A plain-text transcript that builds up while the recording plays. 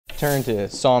turn to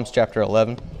Psalms chapter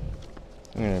 11.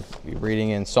 I'm going to be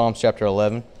reading in Psalms chapter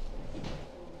 11.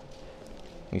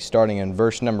 He's starting in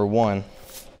verse number 1. It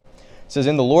says,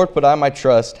 "In the Lord put I my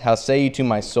trust. How say ye to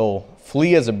my soul,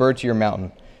 flee as a bird to your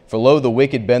mountain? For lo, the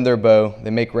wicked bend their bow.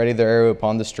 They make ready their arrow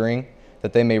upon the string,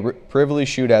 that they may privily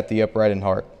shoot at the upright in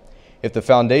heart. If the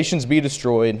foundations be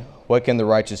destroyed, what can the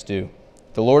righteous do?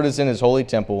 The Lord is in his holy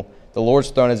temple. The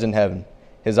Lord's throne is in heaven.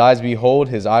 His eyes behold,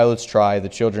 his eyelids try the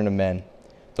children of men.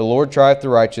 The Lord trieth the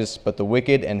righteous, but the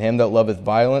wicked and him that loveth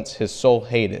violence his soul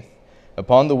hateth.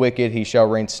 Upon the wicked he shall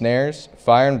rain snares,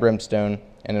 fire and brimstone,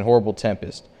 and an horrible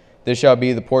tempest. This shall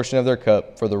be the portion of their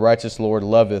cup, for the righteous Lord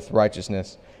loveth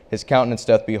righteousness. His countenance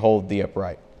doth behold the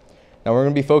upright." Now we're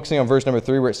going to be focusing on verse number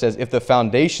 3, where it says, "If the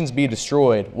foundations be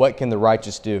destroyed, what can the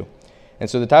righteous do?" And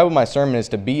so the title of my sermon is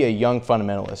to be a young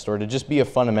fundamentalist, or to just be a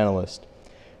fundamentalist.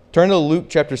 Turn to Luke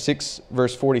chapter 6,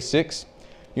 verse 46.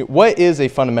 What is a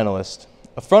fundamentalist?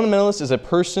 A fundamentalist is a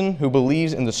person who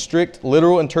believes in the strict,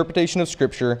 literal interpretation of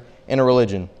Scripture in a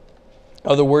religion.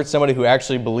 In other words, somebody who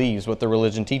actually believes what the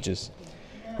religion teaches.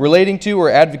 Relating to or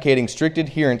advocating strict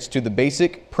adherence to the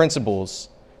basic principles,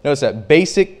 notice that,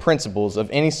 basic principles of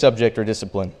any subject or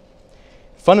discipline.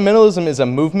 Fundamentalism is a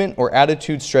movement or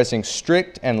attitude stressing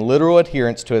strict and literal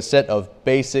adherence to a set of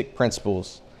basic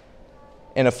principles.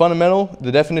 And the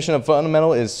definition of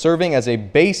fundamental is serving as a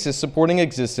basis supporting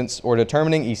existence or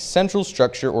determining essential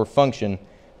structure or function,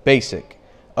 basic,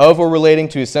 of or relating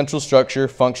to essential structure,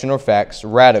 function, or facts,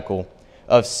 radical,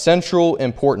 of central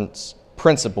importance,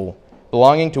 principle,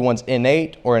 belonging to one's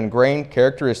innate or ingrained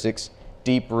characteristics,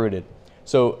 deep-rooted.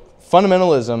 So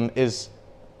fundamentalism is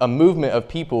a movement of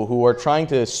people who are trying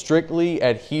to strictly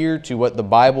adhere to what the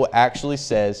Bible actually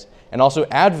says, and also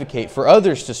advocate for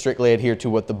others to strictly adhere to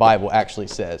what the Bible actually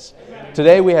says.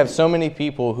 Today we have so many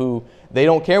people who they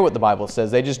don't care what the Bible says.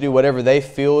 They just do whatever they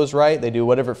feel is right. They do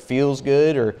whatever feels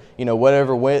good, or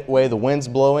whatever way the wind's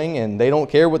blowing, and they don't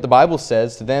care what the Bible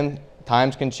says. To them,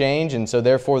 times can change, and so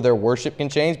therefore their worship can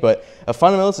change. But a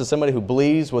fundamentalist is somebody who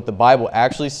believes what the Bible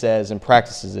actually says and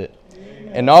practices it.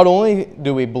 Amen. And not only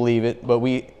do we believe it, but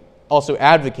we also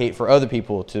advocate for other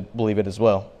people to believe it as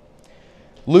well.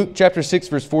 Luke chapter 6,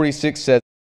 verse 46 says,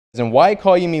 "And why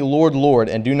call ye me Lord, Lord,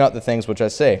 and do not the things which I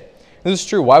say?" This is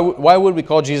true. Why would we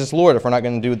call Jesus Lord if we're not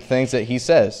going to do the things that he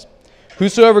says?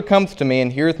 "Whosoever cometh to me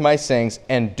and heareth my sayings,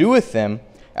 and doeth them,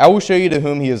 I will show you to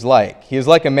whom he is like. He is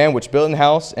like a man which built an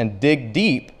house, and digged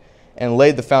deep, and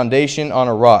laid the foundation on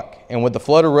a rock. And when the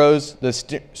flood arose, the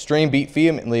stream beat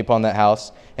vehemently upon that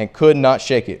house, and could not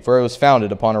shake it, for it was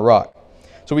founded upon a rock."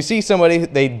 So we see somebody,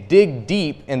 they dig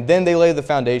deep, and then they lay the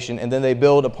foundation, and then they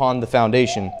build upon the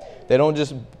foundation. They don't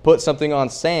just put something on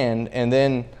sand and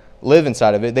then live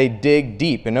inside of it. They dig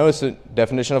deep. And notice the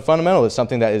definition of fundamental is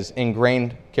something that is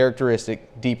ingrained,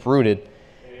 characteristic, deep-rooted.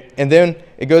 And then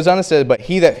it goes on and says, "But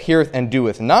he that heareth and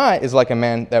doeth not is like a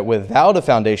man that without a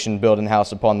foundation built an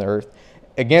house upon the earth,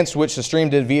 against which the stream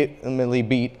did vehemently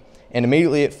beat, and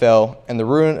immediately it fell, and the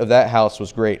ruin of that house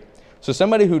was great." So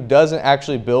somebody who doesn't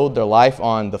actually build their life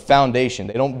on the foundation,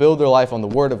 they don't build their life on the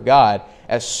Word of God,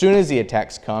 as soon as the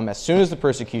attacks come, as soon as the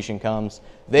persecution comes,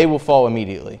 they will fall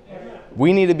immediately.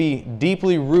 We need to be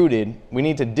deeply rooted. We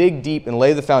need to dig deep and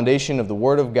lay the foundation of the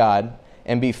Word of God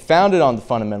and be founded on the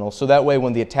fundamentals, so that way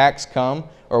when the attacks come,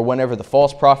 or whenever the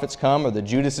false prophets come, or the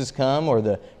Judases come, or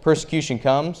the persecution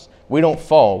comes, we don't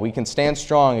fall. We can stand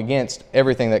strong against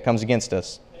everything that comes against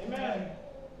us. Amen.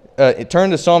 Turn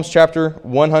to Psalms chapter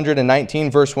 119,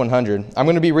 verse 100. I'm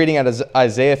going to be reading out of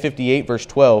Isaiah 58, verse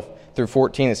 12 through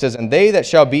 14. It says, "And they that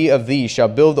shall be of thee shall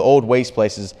build the old waste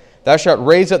places. Thou shalt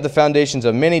raise up the foundations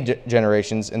of many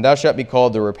generations, and thou shalt be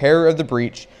called the repairer of the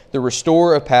breach, the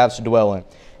restorer of paths to dwell in."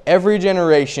 Every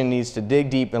generation needs to dig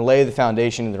deep and lay the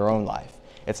foundation in their own life.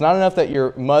 It's not enough that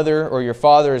your mother or your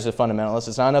father is a fundamentalist.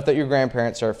 It's not enough that your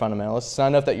grandparents are a fundamentalist. It's not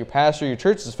enough that your pastor or your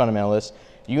church is a fundamentalist.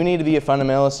 You need to be a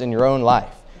fundamentalist in your own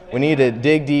life. We need to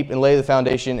dig deep and lay the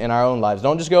foundation in our own lives.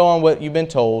 Don't just go on what you've been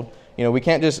told. We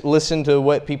can't just listen to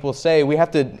what people say. We have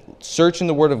to search in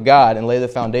the Word of God and lay the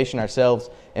foundation ourselves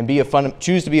and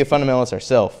choose to be a fundamentalist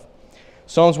ourselves.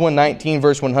 Psalms 119,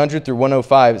 verse 100 through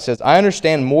 105, it says, "I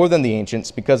understand more than the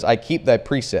ancients, because I keep thy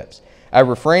precepts. I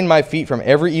refrain my feet from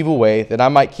every evil way, that I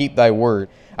might keep thy word.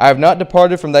 I have not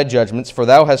departed from thy judgments, for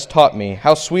thou hast taught me.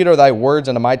 How sweet are thy words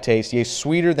unto my taste, yea,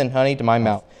 sweeter than honey to my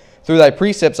mouth. Through thy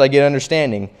precepts I get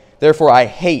understanding. Therefore I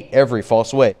hate every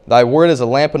false way. Thy word is a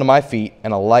lamp unto my feet,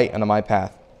 and a light unto my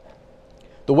path."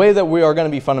 The way that we are going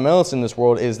to be fundamentalists in this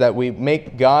world is that we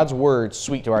make God's word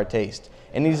sweet to our taste.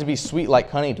 It needs to be sweet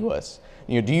like honey to us.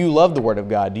 Do you love the Word of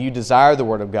God? Do you desire the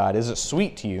Word of God? Is it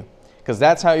sweet to you? Because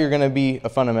that's how you're going to be a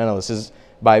fundamentalist, is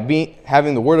by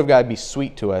having the Word of God be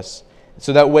sweet to us.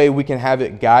 So that way we can have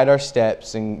it guide our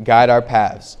steps and guide our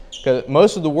paths. Because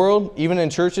most of the world, even in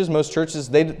churches, most churches,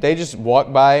 they just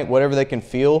walk by whatever they can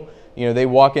feel. They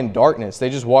walk in darkness. They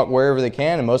just walk wherever they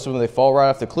can, and most of them, they fall right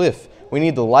off the cliff. We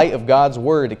need the light of God's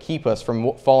Word to keep us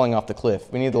from falling off the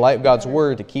cliff. We need the light of God's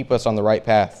Word to keep us on the right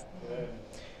path.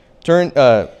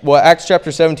 Acts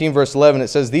chapter 17, verse 11, it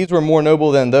says, "These were more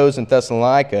noble than those in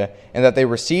Thessalonica, and that they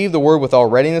received the word with all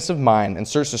readiness of mind, and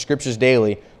searched the Scriptures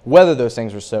daily, whether those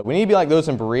things were so." We need to be like those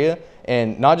in Berea,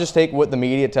 and not just take what the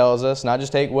media tells us, not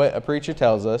just take what a preacher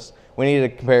tells us. We need to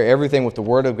compare everything with the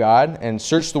Word of God, and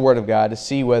search the Word of God to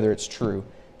see whether it's true.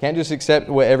 Can't just accept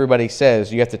what everybody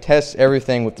says. You have to test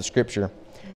everything with the Scripture.